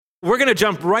We're going to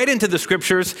jump right into the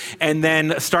scriptures and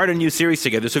then start a new series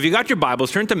together. So if you got your Bibles,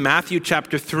 turn to Matthew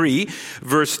chapter 3,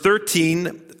 verse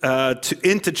 13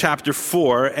 into chapter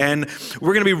 4. And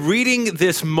we're going to be reading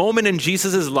this moment in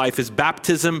Jesus' life, his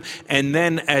baptism, and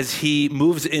then as he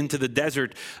moves into the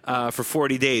desert for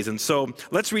 40 days. And so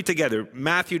let's read together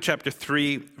Matthew chapter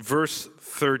 3, verse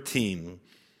 13.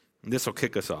 This will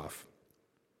kick us off.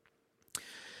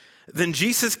 Then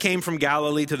Jesus came from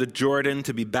Galilee to the Jordan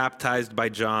to be baptized by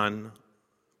John.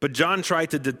 But John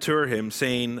tried to deter him,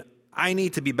 saying, "I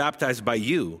need to be baptized by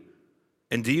you,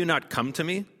 and do you not come to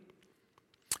me?"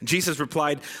 Jesus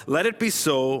replied, "Let it be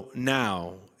so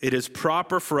now. It is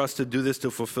proper for us to do this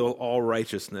to fulfill all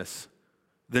righteousness."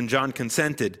 Then John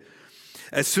consented.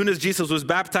 As soon as Jesus was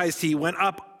baptized, he went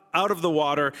up out of the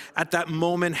water. At that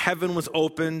moment, heaven was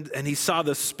opened, and he saw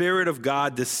the Spirit of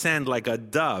God descend like a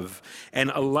dove and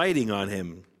alighting on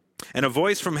him. And a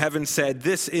voice from heaven said,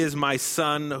 "This is my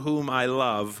Son, whom I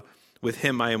love. With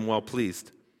him I am well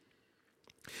pleased."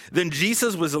 Then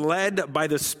Jesus was led by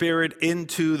the Spirit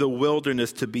into the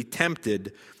wilderness to be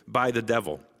tempted by the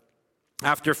devil.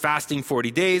 After fasting 40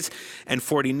 days and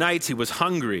 40 nights, he was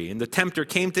hungry. And the tempter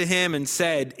came to him and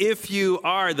said, "If you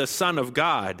are the Son of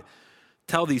God,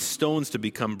 tell these stones to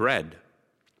become bread."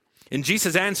 And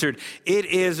Jesus answered, "It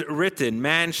is written,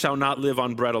 man shall not live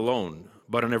on bread alone,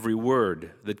 but on every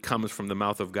word that comes from the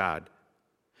mouth of God."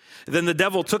 Then the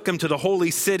devil took him to the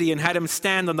holy city and had him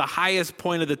stand on the highest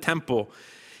point of the temple.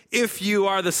 "If you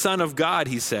are the Son of God,"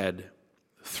 he said,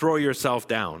 "throw yourself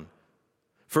down.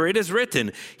 For it is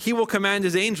written, he will command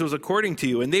his angels according to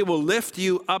you, and they will lift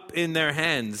you up in their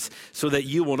hands so that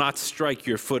you will not strike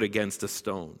your foot against a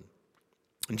stone."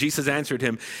 And Jesus answered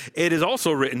him, "It is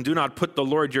also written, do not put the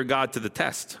Lord your God to the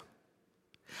test."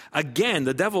 Again,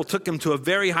 the devil took him to a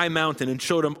very high mountain and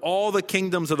showed him all the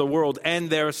kingdoms of the world and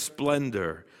their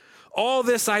splendor. "All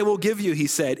this I will give you," he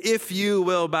said, "if you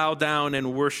will bow down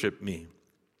and worship me."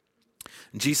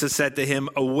 And Jesus said to him,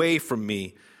 "Away from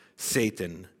me,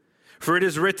 Satan. For it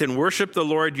is written, worship the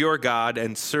Lord your God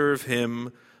and serve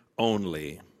him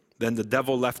only." Then the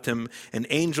devil left him, and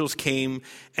angels came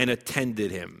and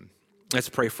attended him. Let's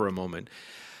pray for a moment.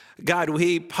 God,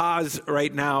 we pause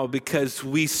right now because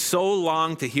we so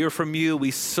long to hear from you.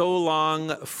 We so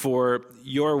long for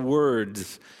your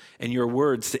words and your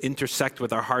words to intersect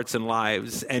with our hearts and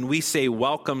lives. And we say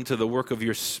welcome to the work of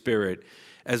your Spirit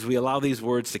as we allow these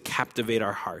words to captivate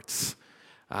our hearts.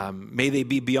 May they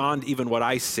be beyond even what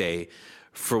I say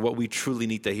for what we truly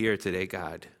need to hear today,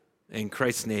 God. In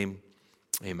Christ's name,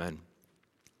 amen.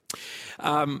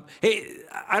 Hey,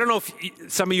 I don't know if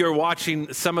some of you are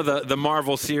watching some of the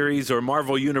Marvel series or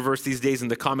Marvel Universe these days in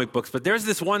the comic books, but there's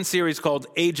this one series called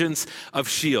Agents of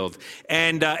S.H.I.E.L.D.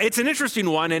 And it's an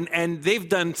interesting one, and they've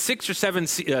done 6 or 7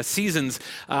 seasons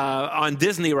on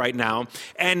Disney right now.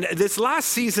 And this last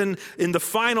season, in the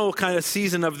final kind of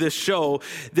season of this show,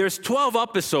 there's 12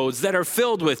 episodes that are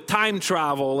filled with time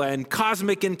travel and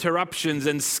cosmic interruptions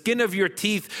and skin of your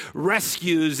teeth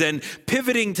rescues and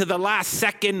pivoting to the last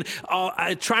second,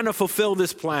 trying to fulfill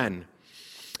this plan.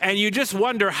 And you just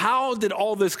wonder, how did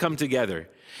all this come together?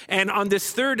 And on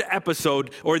this third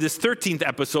episode, or this 13th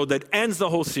episode that ends the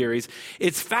whole series,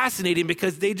 it's fascinating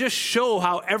because they just show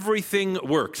how everything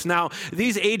works. Now,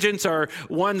 these agents are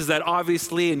ones that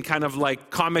obviously in kind of like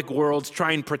comic worlds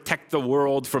try and protect the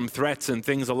world from threats and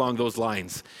things along those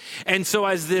lines. And so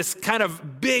as this kind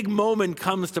of big moment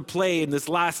comes to play in this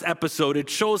last episode, it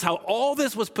shows how all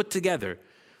this was put together.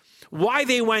 Why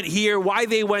they went here, why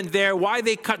they went there, why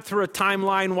they cut through a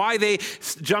timeline, why they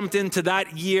jumped into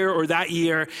that year or that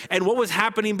year, and what was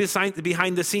happening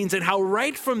behind the scenes, and how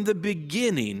right from the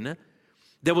beginning,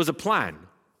 there was a plan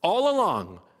all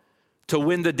along to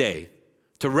win the day,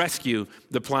 to rescue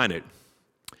the planet.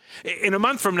 In a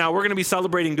month from now, we're going to be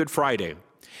celebrating Good Friday.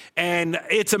 And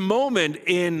it's a moment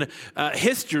in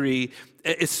history,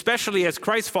 especially as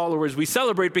Christ followers, we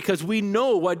celebrate because we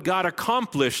know what God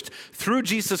accomplished through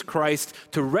Jesus Christ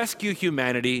to rescue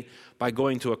humanity by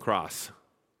going to a cross.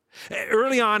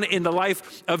 Early on in the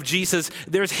life of Jesus,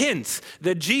 there's hints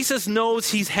that Jesus knows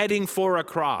he's heading for a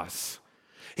cross.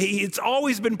 It's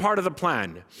always been part of the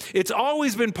plan. It's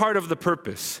always been part of the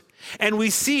purpose. And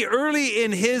we see early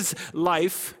in his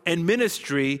life and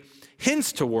ministry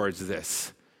hints towards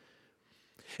this.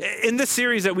 In this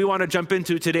series that we want to jump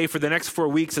into today for the next 4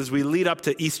 weeks as we lead up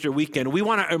to Easter weekend, we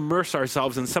want to immerse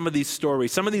ourselves in some of these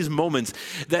stories, some of these moments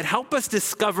that help us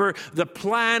discover the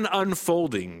plan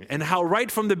unfolding and how right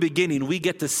from the beginning we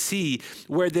get to see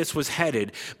where this was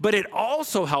headed. But it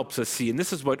also helps us see, and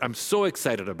this is what I'm so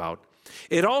excited about,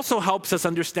 it also helps us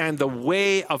understand the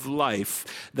way of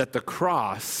life that the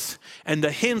cross and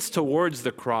the hints towards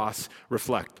the cross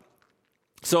reflect.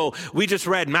 So we just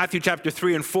read Matthew chapter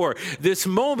 3 and 4, this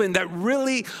moment that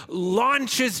really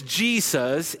launches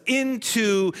Jesus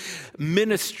into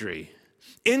ministry,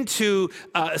 into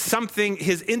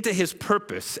into his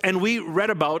purpose. And we read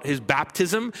about his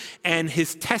baptism and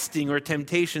his testing or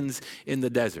temptations in the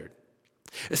desert.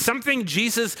 Something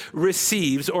Jesus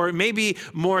receives, or maybe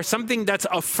more, something that's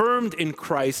affirmed in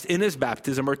Christ in his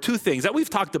baptism, are two things that we've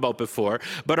talked about before,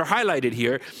 but are highlighted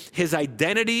here: his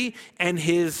identity and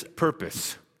his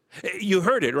purpose. You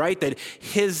heard it, right? That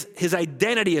his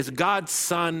identity as God's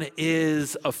Son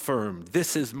is affirmed.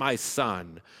 This is my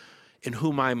Son in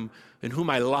whom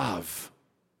I love.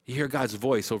 You hear God's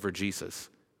voice over Jesus.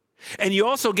 And you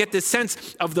also get this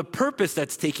sense of the purpose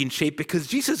that's taking shape, because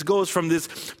Jesus goes from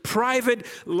this private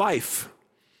life,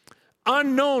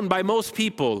 unknown by most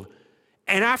people,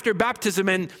 and after baptism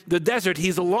and the desert,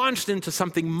 he's launched into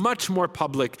something much more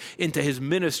public, into his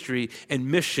ministry and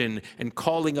mission and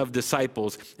calling of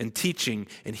disciples and teaching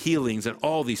and healings and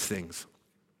all these things.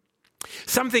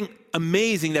 Something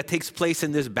amazing that takes place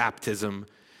in this baptism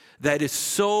that is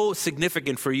so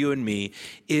significant for you and me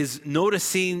is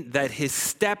noticing that his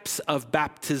steps of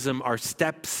baptism are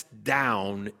steps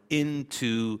down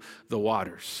into the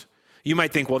waters. You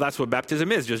might think, well, that's what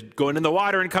baptism is, just going in the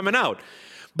water and coming out.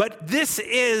 But this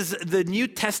is the New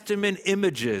Testament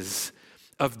images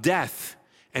of death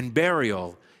and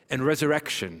burial and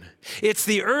resurrection. It's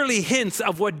the early hints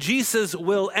of what Jesus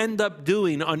will end up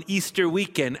doing on Easter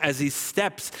weekend as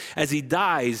he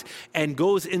dies and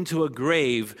goes into a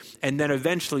grave and then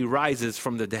eventually rises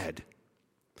from the dead.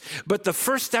 But the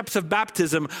first steps of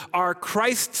baptism are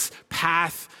Christ's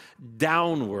path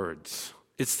downwards.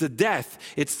 It's the death,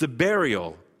 it's the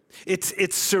burial, it's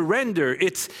surrender,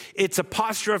 it's a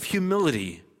posture of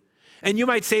humility. And you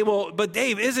might say, well, but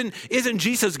Dave, isn't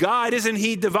Jesus God? Isn't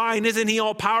he divine? Isn't he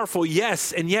all powerful?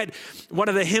 Yes, and yet one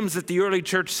of the hymns that the early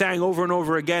church sang over and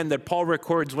over again that Paul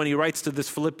records when he writes to this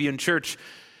Philippian church,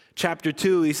 chapter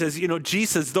 2, he says,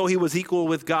 Jesus, though he was equal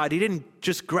with God, he didn't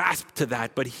just grasp to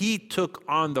that, but he took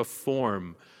on the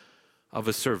form of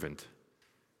a servant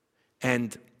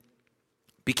and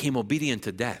became obedient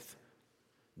to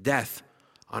death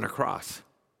on a cross.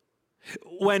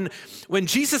 When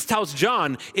Jesus tells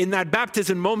John in that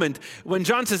baptism moment, when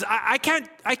John says, I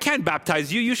can't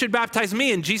baptize you, you should baptize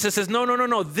me. And Jesus says,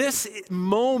 no. This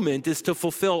moment is to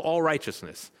fulfill all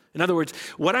righteousness. In other words,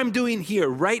 what I'm doing here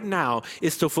right now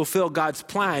is to fulfill God's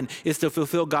plan, is to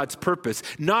fulfill God's purpose.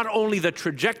 Not only the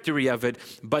trajectory of it,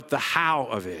 but the how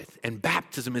of it. And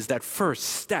baptism is that first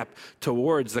step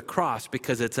towards the cross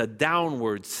because it's a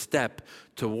downward step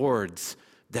towards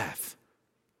death.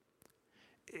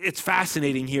 It's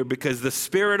fascinating here because the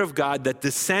Spirit of God that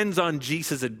descends on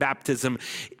Jesus at baptism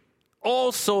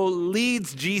also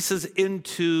leads Jesus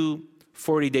into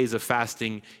 40 days of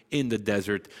fasting in the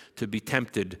desert to be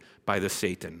tempted by the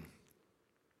Satan.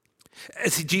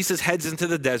 As Jesus heads into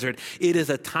the desert, it is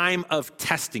a time of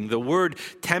testing. The word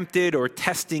tempted or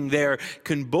testing there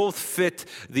can both fit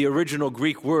the original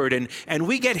Greek word. And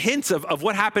we get hints of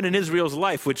what happened in Israel's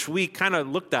life, which we kind of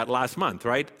looked at last month,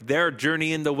 right? Their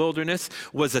journey in the wilderness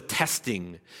was a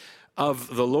testing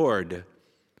of the Lord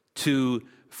to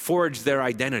forge their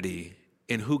identity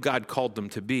in who God called them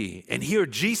to be. And here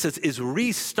Jesus is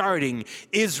restarting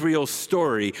Israel's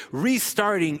story,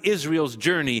 restarting Israel's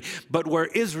journey, but where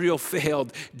Israel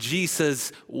failed,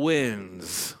 Jesus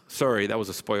wins. Sorry, that was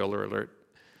a spoiler alert.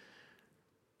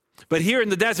 But here in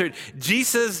the desert,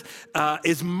 Jesus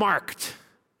is marked.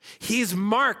 He's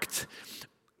marked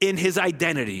in his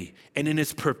identity and in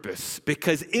his purpose,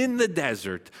 because in the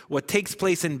desert, what takes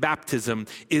place in baptism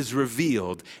is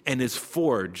revealed and is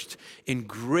forged in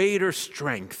greater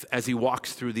strength as he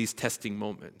walks through these testing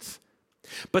moments.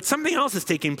 But something else is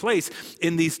taking place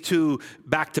in these two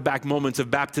back-to-back moments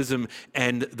of baptism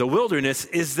and the wilderness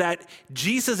is that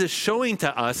Jesus is showing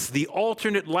to us the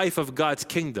alternate life of God's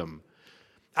kingdom.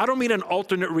 I don't mean an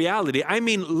alternate reality. I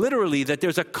mean literally that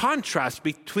there's a contrast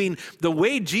between the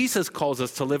way Jesus calls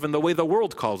us to live and the way the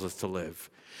world calls us to live.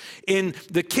 In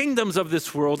the kingdoms of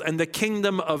this world and the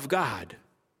kingdom of God.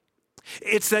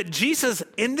 It's that Jesus,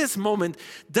 in this moment,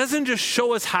 doesn't just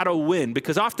show us how to win,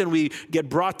 because often we get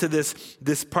brought to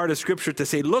this part of Scripture to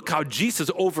say, look how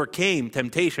Jesus overcame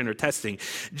temptation or testing.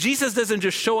 Jesus doesn't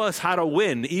just show us how to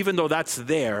win, even though that's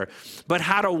there, but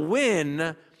how to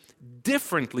win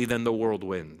differently than the world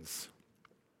wins.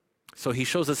 So he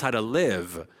shows us how to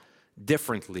live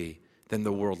differently than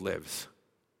the world lives.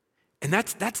 And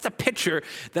that's the picture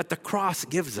that the cross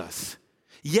gives us.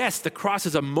 Yes, the cross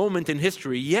is a moment in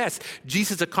history. Yes,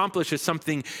 Jesus accomplishes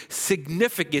something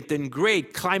significant and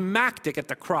great, climactic at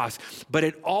the cross. But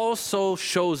it also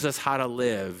shows us how to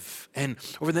live. And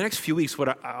over the next few weeks,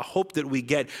 what I hope that we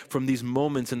get from these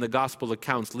moments in the gospel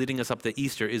accounts leading us up to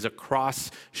Easter is a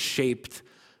cross-shaped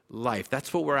life.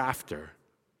 That's what we're after.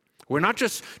 We're not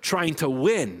just trying to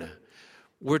win.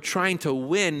 We're trying to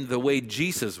win the way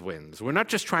Jesus wins. We're not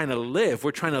just trying to live,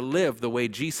 we're trying to live the way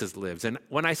Jesus lives. And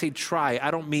when I say try, I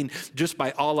don't mean just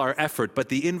by all our effort, but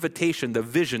the invitation, the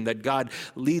vision that God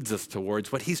leads us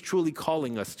towards, what he's truly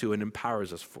calling us to and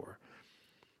empowers us for.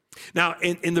 Now,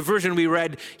 in the version we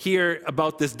read here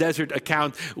about this desert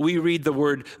account, we read the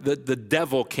word, the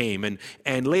devil came.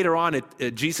 And later on,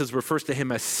 Jesus refers to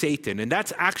him as Satan. And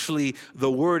that's actually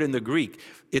the word in the Greek.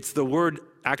 It's the word,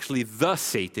 actually, the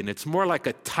Satan. It's more like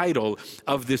a title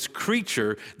of this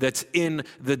creature that's in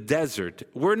the desert.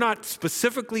 We're not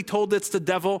specifically told it's the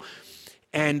devil,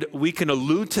 and we can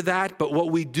allude to that, but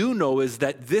what we do know is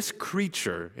that this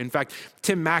creature, in fact,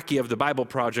 Tim Mackey of the Bible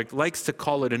Project likes to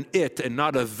call it an it and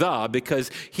not a the, because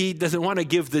he doesn't want to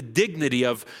give the dignity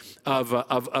of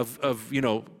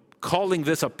calling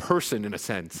this a person in a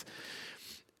sense.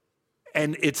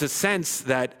 And it's a sense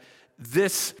that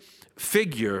this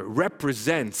figure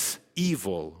represents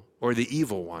evil or the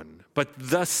evil one. But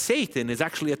the Satan is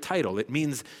actually a title. It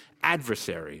means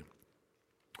adversary.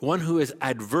 One who is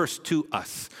adverse to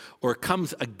us or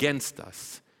comes against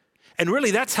us. And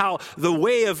really, that's how the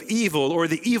way of evil or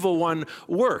the evil one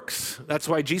works. That's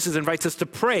why Jesus invites us to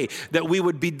pray that we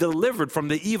would be delivered from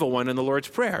the evil one in the Lord's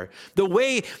Prayer. The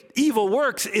way evil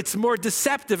works, it's more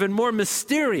deceptive and more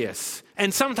mysterious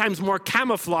and sometimes more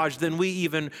camouflaged than we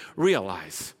even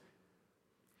realize.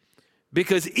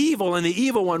 Because evil and the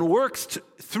evil one works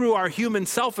through our human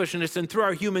selfishness and through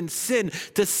our human sin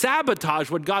to sabotage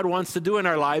what God wants to do in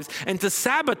our lives and to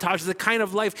sabotage the kind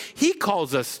of life he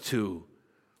calls us to.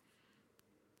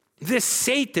 This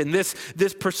Satan, this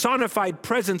personified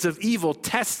presence of evil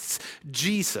tests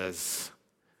Jesus.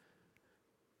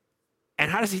 And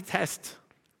how does he test?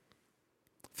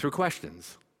 Through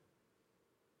questions.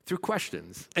 Through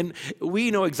questions. And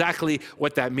we know exactly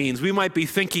what that means. We might be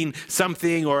thinking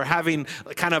something or having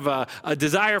kind of a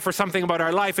desire for something about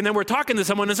our life, and then we're talking to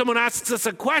someone and someone asks us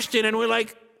a question and we're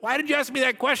like, why did you ask me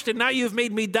that question? Now you've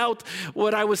made me doubt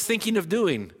what I was thinking of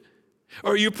doing.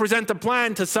 Or you present a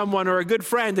plan to someone or a good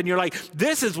friend and you're like,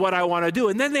 this is what I want to do.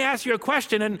 And then they ask you a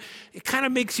question and it kind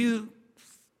of makes you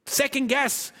second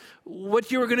guess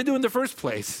what you were going to do in the first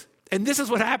place. And this is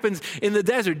what happens in the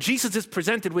desert. Jesus is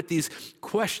presented with these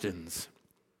questions.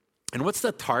 And what's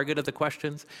the target of the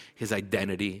questions? His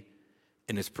identity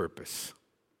and his purpose.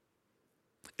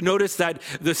 Notice that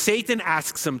the Satan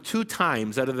asks him 2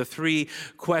 times out of the 3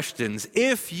 questions,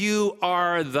 if you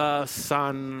are the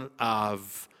Son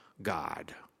of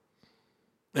God.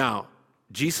 Now,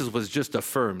 Jesus was just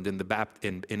affirmed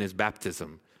in his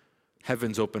baptism.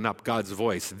 Heavens open up, God's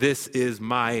voice. This is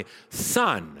my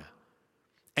Son.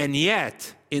 And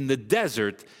yet, in the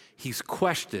desert, he's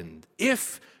questioned,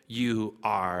 if you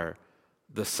are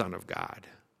the Son of God.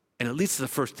 And it leads to the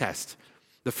first test.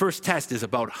 The first test is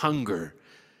about hunger.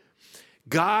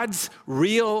 God's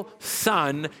real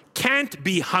Son can't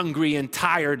be hungry and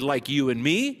tired like you and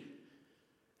me.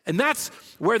 And that's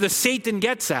where the Satan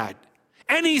gets at.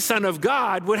 Any son of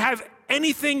God would have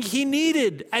anything he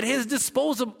needed at his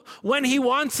disposal when he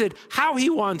wants it, how he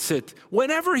wants it,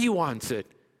 whenever he wants it.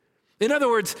 In other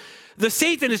words, the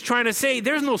Satan is trying to say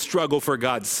there's no struggle for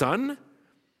God's Son.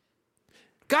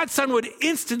 God's Son would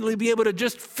instantly be able to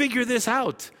just figure this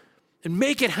out and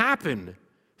make it happen.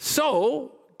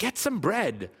 So, get some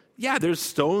bread. Yeah, there's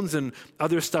stones and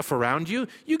other stuff around you.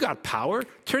 You got power.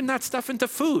 Turn that stuff into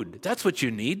food. That's what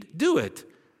you need. Do it.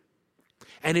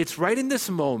 And it's right in this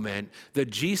moment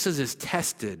that Jesus is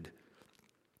tested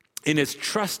in his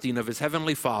trusting of his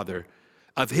heavenly Father,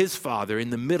 of his Father,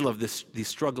 in the middle of these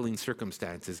struggling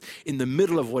circumstances, in the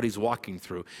middle of what he's walking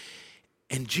through.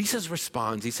 And Jesus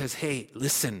responds. He says, hey,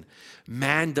 listen,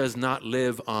 man does not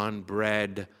live on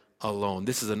bread alone.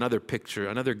 This is another picture,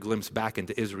 another glimpse back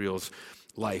into Israel's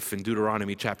life in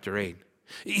Deuteronomy chapter 8.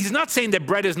 He's not saying that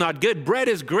bread is not good. Bread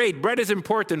is great. Bread is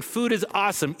important. Food is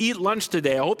awesome. Eat lunch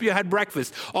today. I hope you had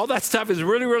breakfast. All that stuff is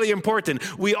really, really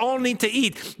important. We all need to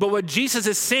eat. But what Jesus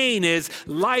is saying is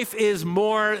life is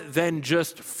more than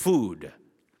just food.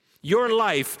 Your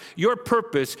life, your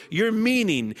purpose, your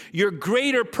meaning, your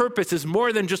greater purpose is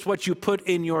more than just what you put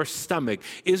in your stomach.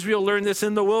 Israel learned this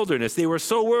in the wilderness. They were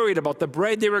so worried about the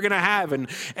bread they were going to have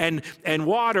and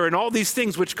water and all these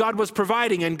things which God was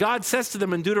providing. And God says to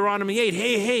them in Deuteronomy 8,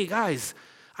 hey, guys,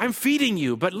 I'm feeding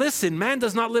you. But listen, man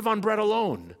does not live on bread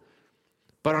alone,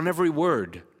 but on every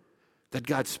word that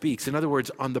God speaks. In other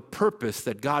words, on the purpose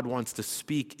that God wants to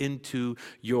speak into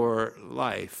your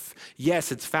life.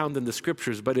 Yes, it's found in the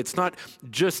scriptures, but it's not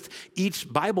just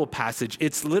each Bible passage.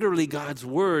 It's literally God's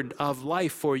word of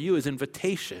life for you, his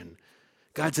invitation.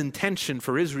 God's intention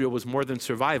for Israel was more than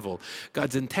survival.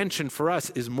 God's intention for us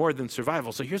is more than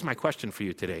survival. So here's my question for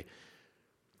you today.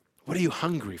 What are you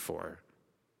hungry for?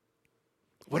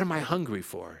 What am I hungry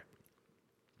for?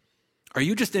 Are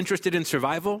you just interested in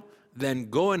survival? Then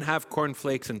go and have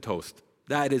cornflakes and toast.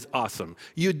 That is awesome.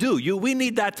 You do. We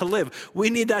need that to live. We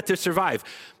need that to survive.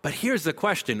 But here's the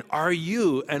question. Are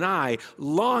you and I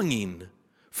longing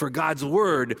for God's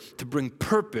word to bring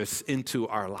purpose into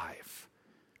our life?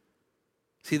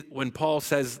 See, when Paul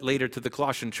says later to the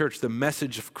Colossian church, the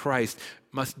message of Christ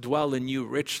must dwell in you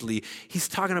richly, he's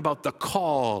talking about the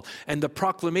call and the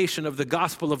proclamation of the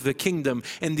gospel of the kingdom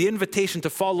and the invitation to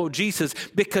follow Jesus,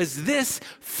 because this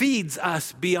feeds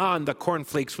us beyond the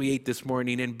cornflakes we ate this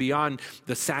morning and beyond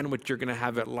the sandwich you're going to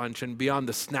have at lunch and beyond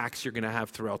the snacks you're going to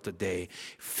have throughout the day.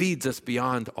 Feeds us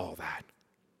beyond all that.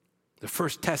 The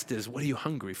first test is, what are you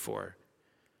hungry for?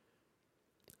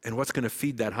 And what's going to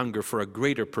feed that hunger for a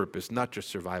greater purpose, not just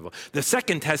survival? The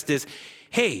second test is,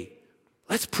 hey,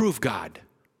 let's prove God.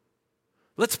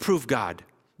 Let's prove God.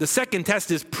 The second test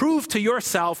is prove to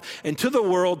yourself and to the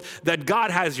world that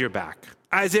God has your back.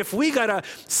 As if we got to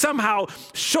somehow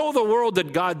show the world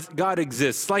that God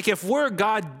exists. Like if we're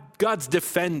God's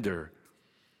defender.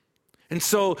 And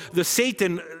so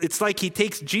Satan, it's like he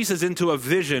takes Jesus into a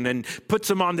vision and puts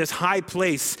him on this high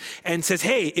place and says,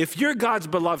 hey, if you're God's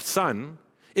beloved son,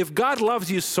 if God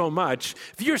loves you so much,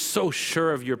 if you're so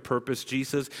sure of your purpose,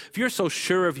 Jesus, if you're so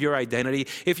sure of your identity,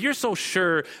 if you're so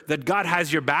sure that God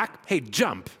has your back, hey,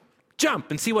 jump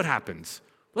and see what happens.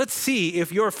 Let's see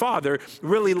if your Father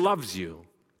really loves you.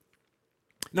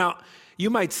 Now, you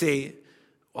might say,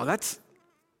 well, that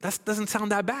doesn't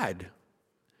sound that bad.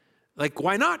 Like,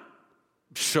 why not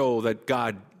show that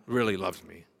God really loves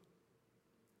me?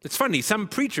 It's funny, some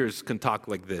preachers can talk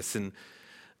like this, and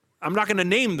I'm not going to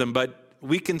name them, but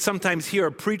we can sometimes hear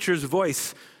a preacher's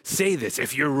voice say this.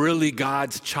 If you're really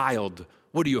God's child,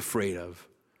 what are you afraid of?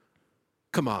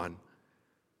 Come on.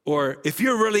 Or if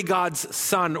you're really God's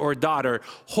son or daughter,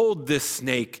 hold this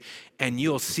snake and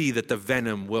you'll see that the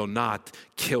venom will not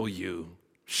kill you.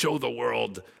 Show the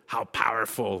world how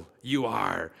powerful you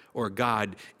are or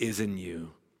God is in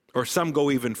you. Or some go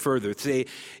even further. Say,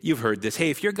 you've heard this. Hey,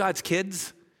 if you're God's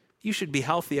kids, you should be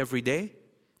healthy every day.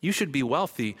 You should be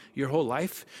wealthy your whole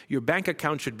life. Your bank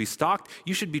account should be stocked.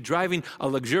 You should be driving a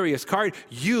luxurious car.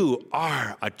 You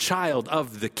are a child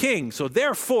of the King. So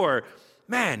therefore,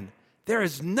 man, there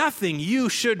is nothing you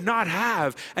should not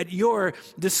have at your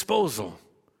disposal.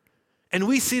 And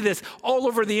we see this all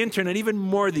over the internet, even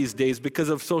more these days because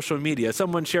of social media.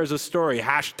 Someone shares a story,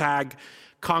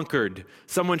 #conquered.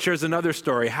 Someone shares another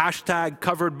story,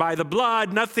 #covered by the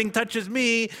blood, nothing touches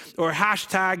me, or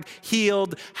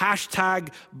 #healed,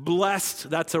 #blessed.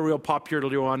 That's a real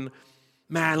popular one.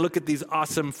 Man, look at these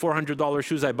awesome $400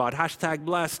 shoes I bought,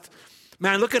 #blessed.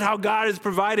 Man, look at how God has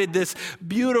provided this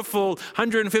beautiful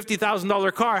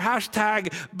 $150,000 car,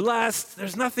 #blessed.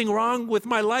 There's nothing wrong with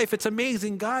my life. It's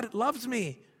amazing. God loves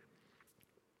me.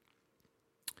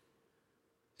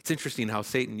 It's interesting how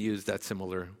Satan used that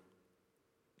similar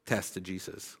test to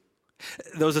Jesus.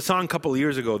 There was a song a couple of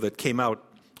years ago that came out.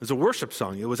 It was a worship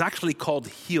song. It was actually called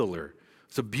Healer.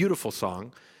 It's a beautiful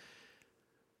song.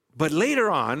 But later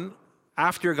on,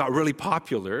 after it got really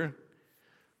popular,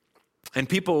 and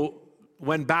people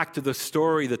went back to the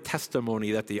story, the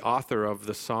testimony that the author of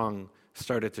the song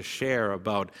started to share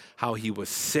about how he was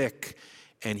sick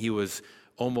and he was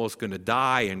almost going to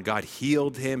die and God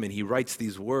healed him, and he writes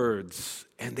these words,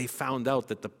 and they found out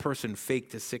that the person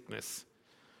faked his sickness.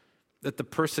 That the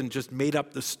person just made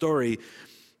up the story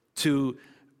to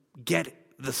get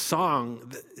the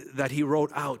song that he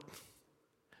wrote out.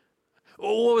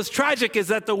 What was tragic is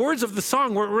that the words of the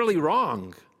song weren't really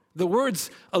wrong. The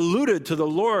words alluded to the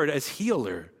Lord as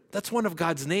healer. That's one of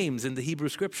God's names in the Hebrew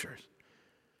Scriptures.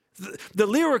 The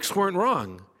lyrics weren't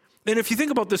wrong. And if you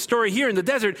think about the story here in the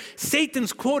desert,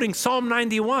 Satan's quoting Psalm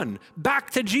 91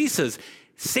 back to Jesus.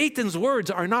 Satan's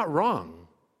words are not wrong.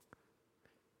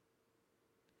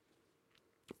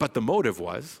 But the motive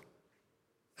was,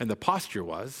 and the posture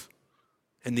was,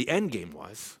 and the end game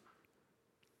was.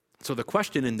 So the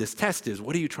question in this test is,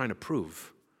 what are you trying to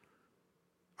prove?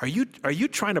 Are you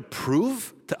trying to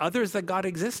prove to others that God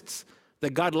exists,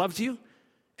 that God loves you?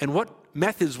 And what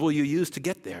methods will you use to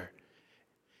get there?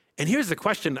 And here's the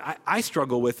question I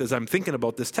struggle with as I'm thinking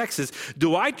about this text is,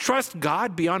 do I trust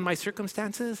God beyond my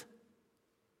circumstances?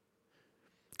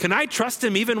 Can I trust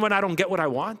him even when I don't get what I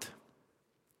want?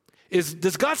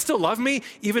 Does God still love me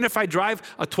even if I drive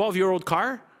a 12-year-old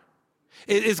car?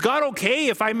 Is God okay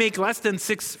if I make less than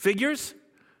 6 figures?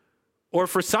 Or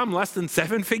for some, less than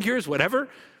 7 figures, whatever?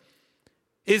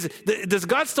 Does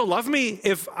God still love me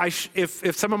if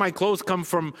some of my clothes come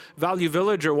from Value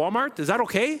Village or Walmart? Is that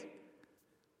okay?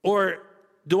 Or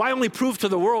do I only prove to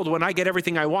the world when I get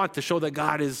everything I want to show that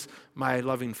God is my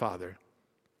loving Father?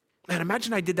 Man,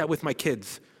 imagine I did that with my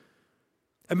kids.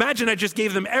 Imagine I just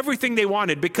gave them everything they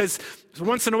wanted, because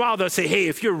once in a while they'll say, hey,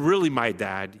 if you're really my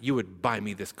dad, you would buy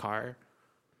me this car.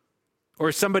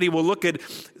 Or somebody will look at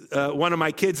one of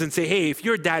my kids and say, hey, if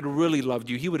your dad really loved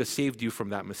you, he would have saved you from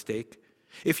that mistake.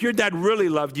 If your dad really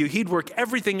loved you, he'd work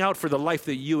everything out for the life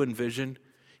that you envision.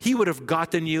 He would have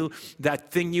gotten you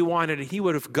that thing you wanted, and he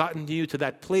would have gotten you to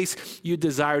that place you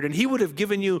desired, and he would have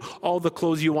given you all the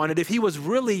clothes you wanted. If he was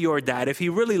really your dad, if he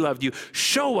really loved you,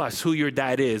 show us who your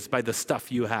dad is by the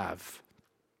stuff you have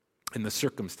and the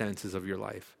circumstances of your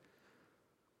life.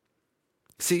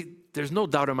 See, there's no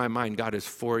doubt in my mind God is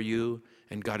for you,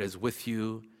 and God is with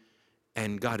you,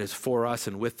 and God is for us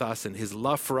and with us, and his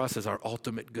love for us is our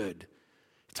ultimate good.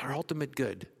 It's our ultimate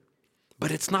good. But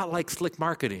it's not like slick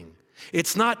marketing.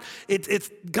 It's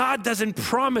God doesn't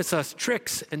promise us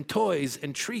tricks and toys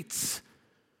and treats.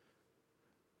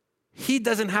 He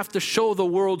doesn't have to show the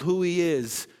world who he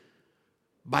is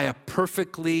by a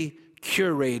perfectly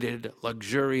curated,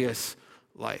 luxurious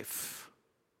life.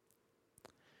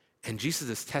 And Jesus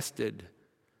is tested.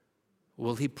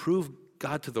 Will he prove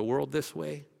God to the world this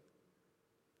way?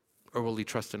 Or will he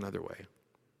trust another way?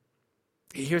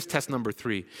 Here's test number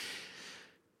 3.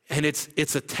 And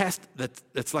it's a test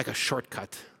that's like a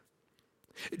shortcut.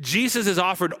 Jesus is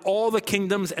offered all the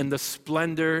kingdoms and the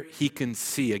splendor he can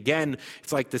see. Again,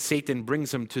 it's like the Satan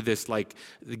brings him to this,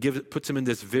 puts him in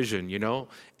this vision,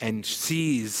 and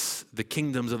sees the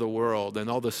kingdoms of the world and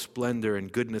all the splendor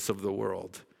and goodness of the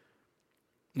world.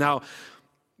 Now,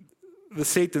 the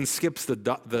Satan skips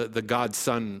the God's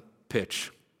son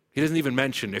pitch. He doesn't even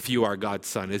mention if you are God's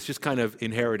son. It's just kind of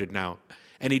inherited now.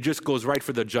 And he just goes right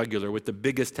for the jugular with the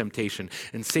biggest temptation.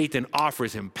 And Satan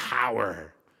offers him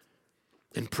power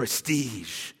and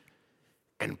prestige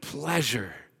and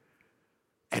pleasure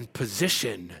and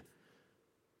position.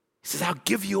 He says, I'll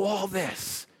give you all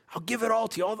this. I'll give it all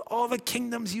to you. All the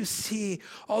kingdoms you see,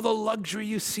 all the luxury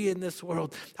you see in this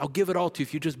world, I'll give it all to you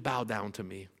if you just bow down to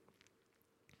me.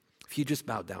 If you just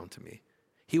bow down to me.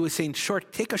 He was saying,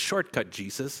 take a shortcut,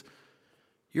 Jesus.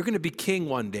 You're going to be king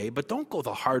one day, but don't go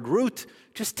the hard route.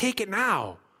 Just take it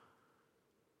now.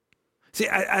 See,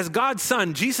 as God's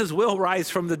son, Jesus will rise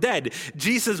from the dead.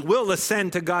 Jesus will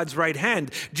ascend to God's right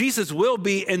hand. Jesus will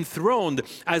be enthroned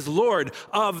as Lord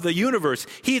of the universe.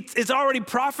 It's already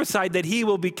prophesied that he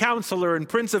will be Counselor and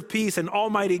Prince of Peace and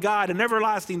Almighty God and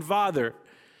Everlasting Father.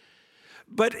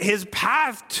 But his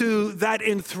path to that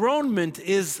enthronement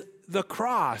is the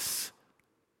cross.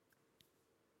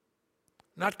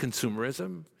 Not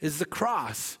consumerism, is the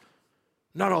cross.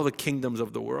 Not all the kingdoms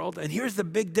of the world. And here's the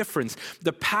big difference.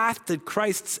 The path to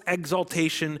Christ's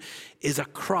exaltation is a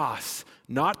cross,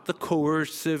 not the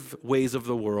coercive ways of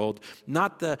the world,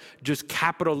 not the just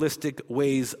capitalistic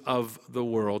ways of the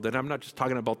world. And I'm not just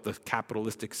talking about the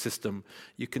capitalistic system.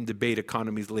 You can debate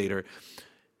economies later.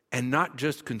 And not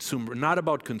just not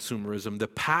about consumerism. The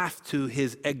path to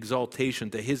his exaltation,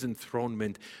 to his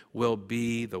enthronement, will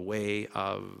be the way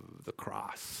of the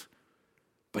cross.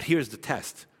 But here's the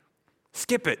test.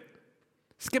 Skip it.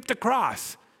 Skip the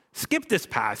cross. Skip this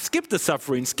path. Skip the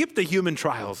suffering. Skip the human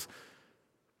trials.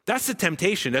 That's the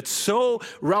temptation. That's so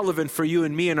relevant for you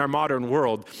and me in our modern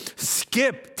world.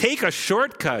 Take a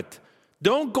shortcut.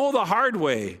 Don't go the hard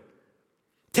way.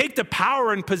 Take the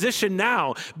power and position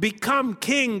now. Become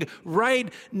king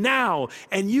right now.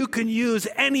 And you can use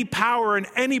any power and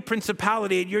any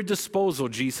principality at your disposal,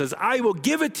 Jesus. I will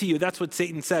give it to you. That's what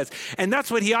Satan says. And that's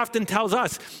what he often tells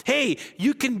us. Hey,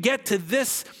 you can get to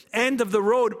this end of the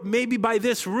road maybe by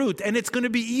this route, and it's going to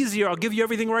be easier. I'll give you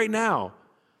everything right now.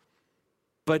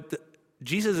 But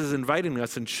Jesus is inviting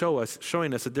us and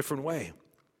showing us a different way.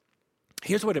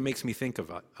 Here's what it makes me think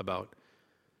about.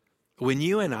 When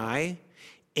you and I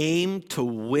aim to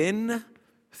win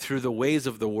through the ways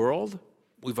of the world,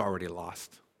 we've already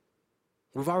lost.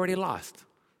 We've already lost.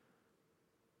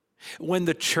 When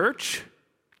the church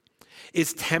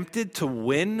is tempted to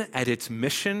win at its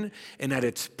mission and at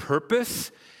its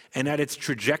purpose and at its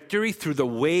trajectory through the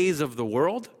ways of the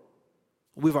world,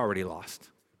 we've already lost.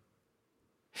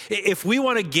 If we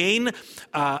want to gain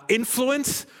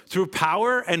influence through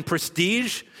power and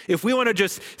prestige, if we want to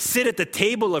just sit at the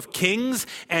table of kings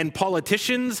and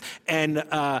politicians and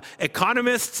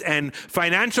economists and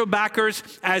financial backers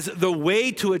as the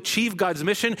way to achieve God's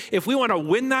mission, if we want to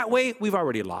win that way, we've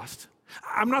already lost.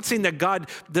 I'm not saying that God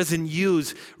doesn't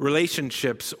use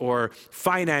relationships or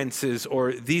finances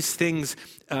or these things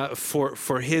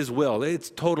for his will. It's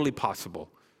totally possible.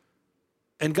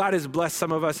 And God has blessed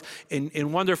some of us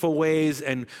in wonderful ways,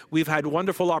 and we've had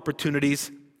wonderful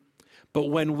opportunities. But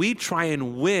when we try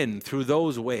and win through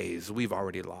those ways, we've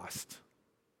already lost.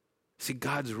 See,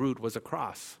 God's root was a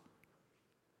cross.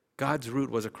 God's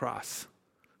root was a cross.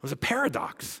 It was a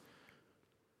paradox.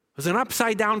 It was an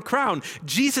upside-down crown.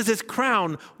 Jesus'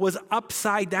 crown was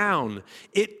upside down.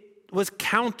 It was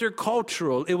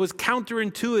countercultural. It was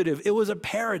counterintuitive. It was a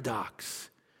paradox.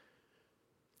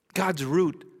 God's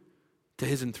root to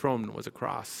his enthronement was a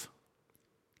cross.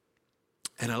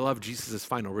 And I love Jesus'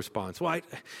 final response. Well,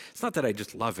 it's not that I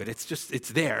just love it. It's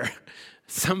there.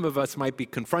 Some of us might be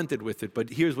confronted with it, but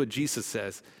here's what Jesus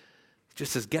says. He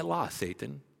just says, get lost,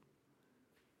 Satan.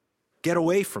 Get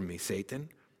away from me, Satan.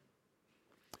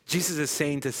 Jesus is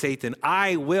saying to Satan,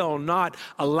 I will not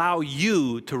allow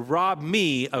you to rob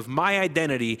me of my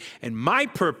identity and my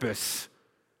purpose.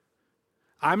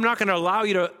 I'm not going to allow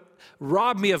you to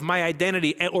rob me of my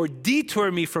identity or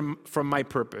detour me from my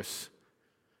purpose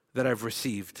that I've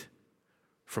received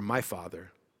from my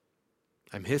Father.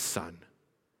 I'm his son,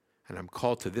 and I'm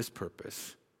called to this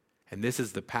purpose. And this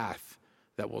is the path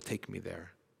that will take me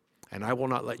there. And I will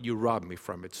not let you rob me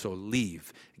from it. So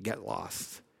leave, get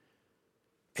lost.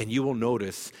 And you will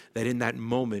notice that in that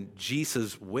moment,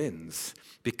 Jesus wins,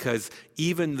 because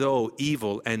even though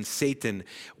evil and Satan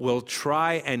will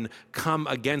try and come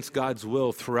against God's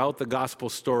will throughout the gospel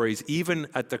stories, even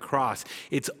at the cross,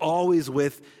 it's always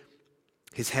with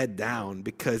his head down,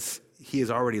 because he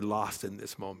is already lost in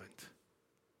this moment.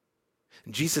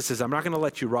 And Jesus says, I'm not going to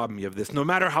let you rob me of this. No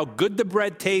matter how good the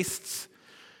bread tastes,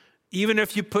 even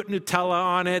if you put Nutella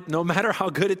on it, no matter how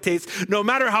good it tastes, no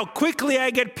matter how quickly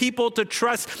I can get people to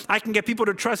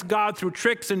trust God through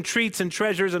tricks and treats and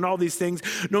treasures and all these things,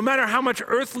 no matter how much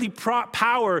earthly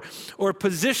power or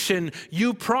position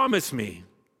you promise me,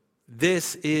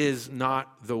 this is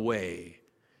not the way.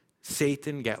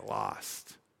 Satan, get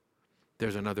lost.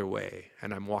 There's another way,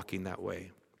 and I'm walking that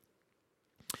way.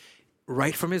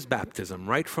 Right from his baptism,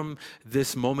 right from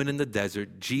this moment in the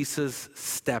desert, Jesus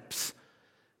steps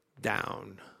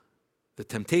down. The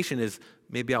temptation is,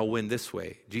 maybe I'll win this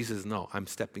way. Jesus, no, I'm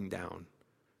stepping down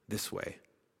this way.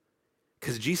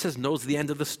 Because Jesus knows the end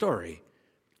of the story.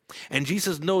 And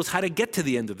Jesus knows how to get to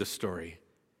the end of the story.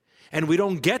 And we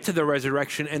don't get to the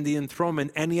resurrection and the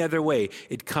enthronement any other way.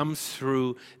 It comes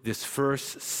through this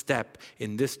first step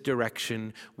in this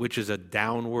direction, which is a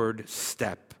downward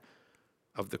step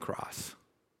of the cross.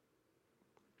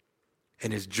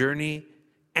 And his journey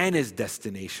and his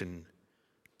destination,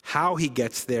 how he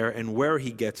gets there and where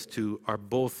he gets to, are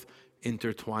both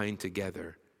intertwined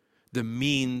together. The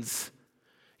means,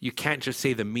 you can't just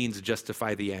say the means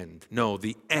justify the end. No,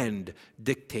 the end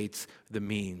dictates the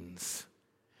means.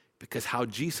 Because how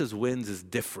Jesus wins is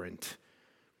different.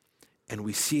 And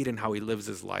we see it in how he lives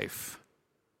his life.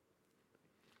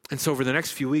 And so over the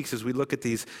next few weeks, as we look at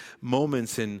these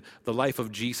moments in the life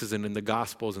of Jesus and in the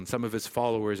Gospels and some of his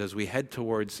followers, as we head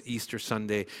towards Easter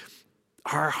Sunday,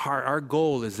 our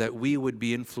goal is that we would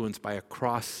be influenced by a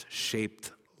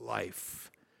cross-shaped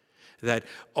life. That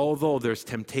although there's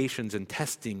temptations and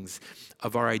testings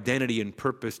of our identity and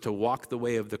purpose to walk the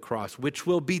way of the cross, which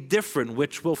will be different,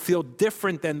 which will feel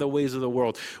different than the ways of the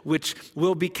world, which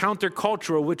will be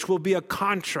countercultural, which will be a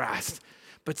contrast.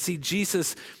 But see,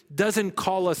 Jesus doesn't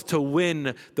call us to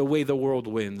win the way the world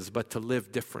wins, but to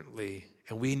live differently.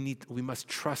 And we must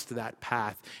trust that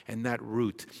path and that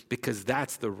route, because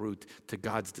that's the route to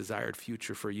God's desired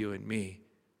future for you and me.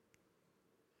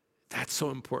 That's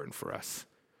so important for us.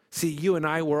 See, you and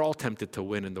I, we're all tempted to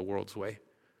win in the world's way.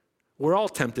 We're all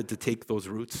tempted to take those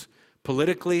routes,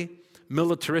 politically,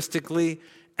 militaristically,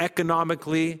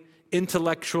 economically,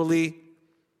 intellectually.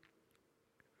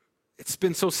 It's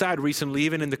been so sad recently,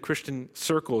 even in the Christian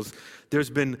circles, there's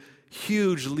been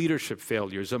huge leadership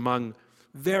failures among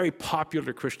very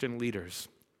popular Christian leaders.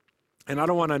 And I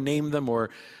don't want to name them or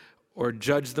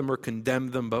judge them or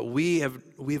condemn them, but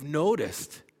we've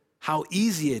noticed how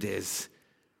easy it is.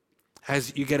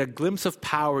 As you get a glimpse of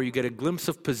power, you get a glimpse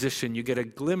of position, you get a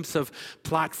glimpse of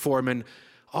platform, and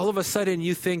all of a sudden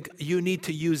you think you need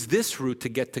to use this route to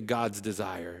get to God's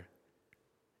desire.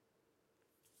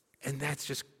 And that's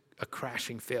just a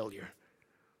crashing failure.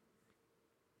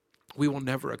 we will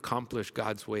never accomplish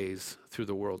God's ways through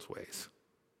the world's ways.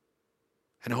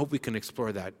 And I hope we can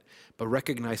explore that, but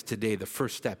recognize today the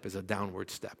first step is a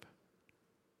downward step.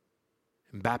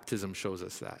 And baptism shows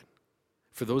us that.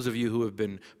 For those of you who have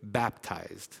been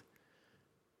baptized,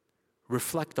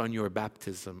 reflect on your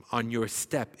baptism, on your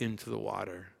step into the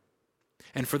water.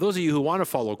 And for those of you who want to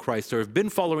follow Christ or have been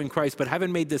following Christ but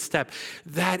haven't made this step,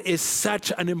 that is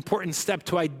such an important step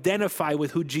to identify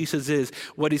with who Jesus is,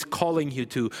 what he's calling you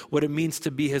to, what it means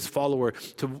to be his follower,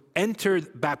 to enter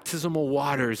baptismal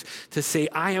waters, to say,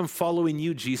 I am following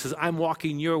you, Jesus. I'm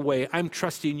walking your way. I'm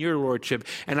trusting your lordship.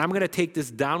 And I'm going to take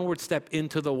this downward step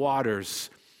into the waters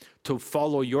to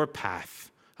follow your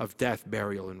path of death,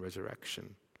 burial, and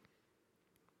resurrection.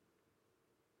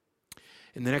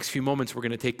 In the next few moments, we're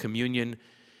going to take communion,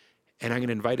 and I'm going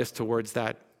to invite us towards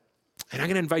that. And I'm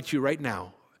going to invite you right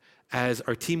now, as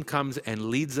our team comes and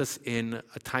leads us in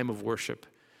a time of worship,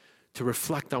 to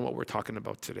reflect on what we're talking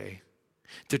about today,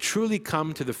 to truly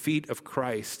come to the feet of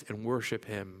Christ and worship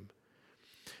him,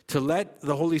 to let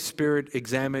the Holy Spirit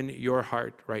examine your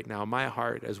heart right now, my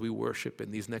heart, as we worship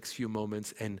in these next few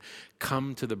moments, and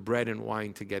come to the bread and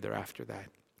wine together after that.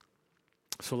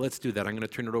 So let's do that. I'm going to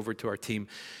turn it over to our team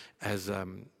as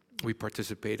we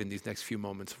participate in these next few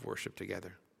moments of worship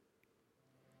together.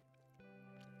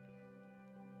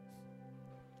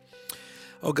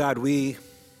 Oh God, we,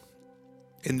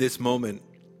 in this moment,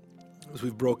 as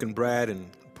we've broken bread and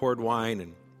poured wine,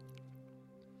 and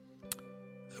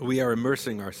we are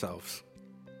immersing ourselves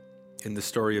in the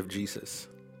story of Jesus,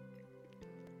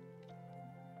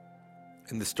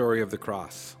 in the story of the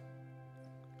cross.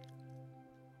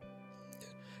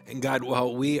 And God,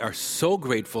 while we are so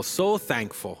grateful, so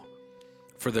thankful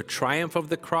for the triumph of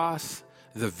the cross,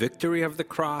 the victory of the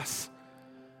cross,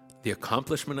 the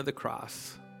accomplishment of the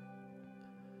cross,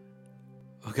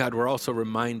 oh God, we're also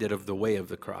reminded of the way of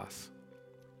the cross,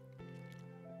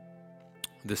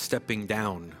 the stepping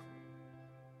down.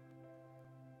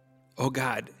 Oh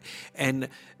God, and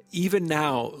even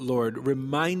now, Lord,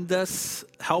 remind us,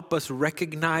 help us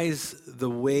recognize the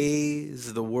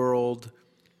ways the world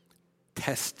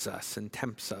tests us and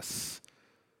tempts us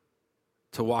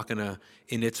to walk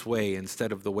in its way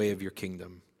instead of the way of your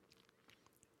kingdom,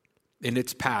 in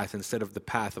its path instead of the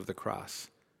path of the cross,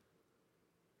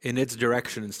 in its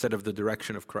direction instead of the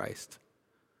direction of Christ.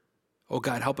 Oh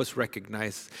God, help us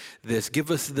recognize this.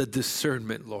 Give us the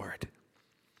discernment, Lord.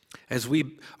 As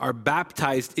we are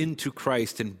baptized into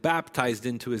Christ and baptized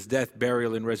into his death,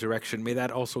 burial, and resurrection, may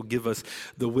that also give us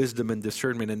the wisdom and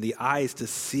discernment and the eyes to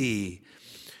see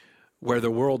where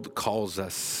the world calls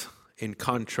us in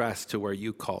contrast to where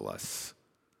you call us.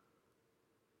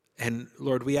 And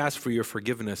Lord, we ask for your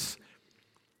forgiveness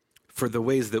for the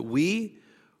ways that we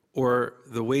or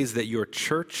the ways that your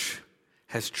church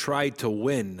has tried to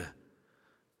win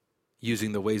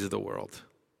using the ways of the world.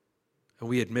 And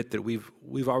we admit that we've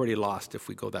already lost if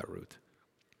we go that route.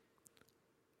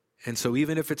 And so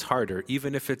even if it's harder,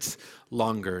 even if it's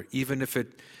longer, even if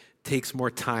it takes more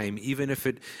time, even if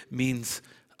it means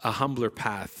a humbler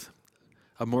path,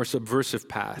 a more subversive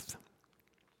path,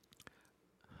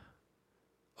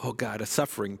 oh God, a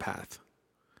suffering path,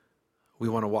 we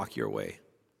want to walk your way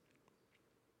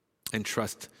and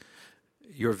trust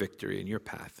your victory and your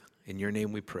path. In your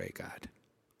name we pray, God.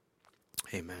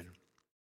 Amen.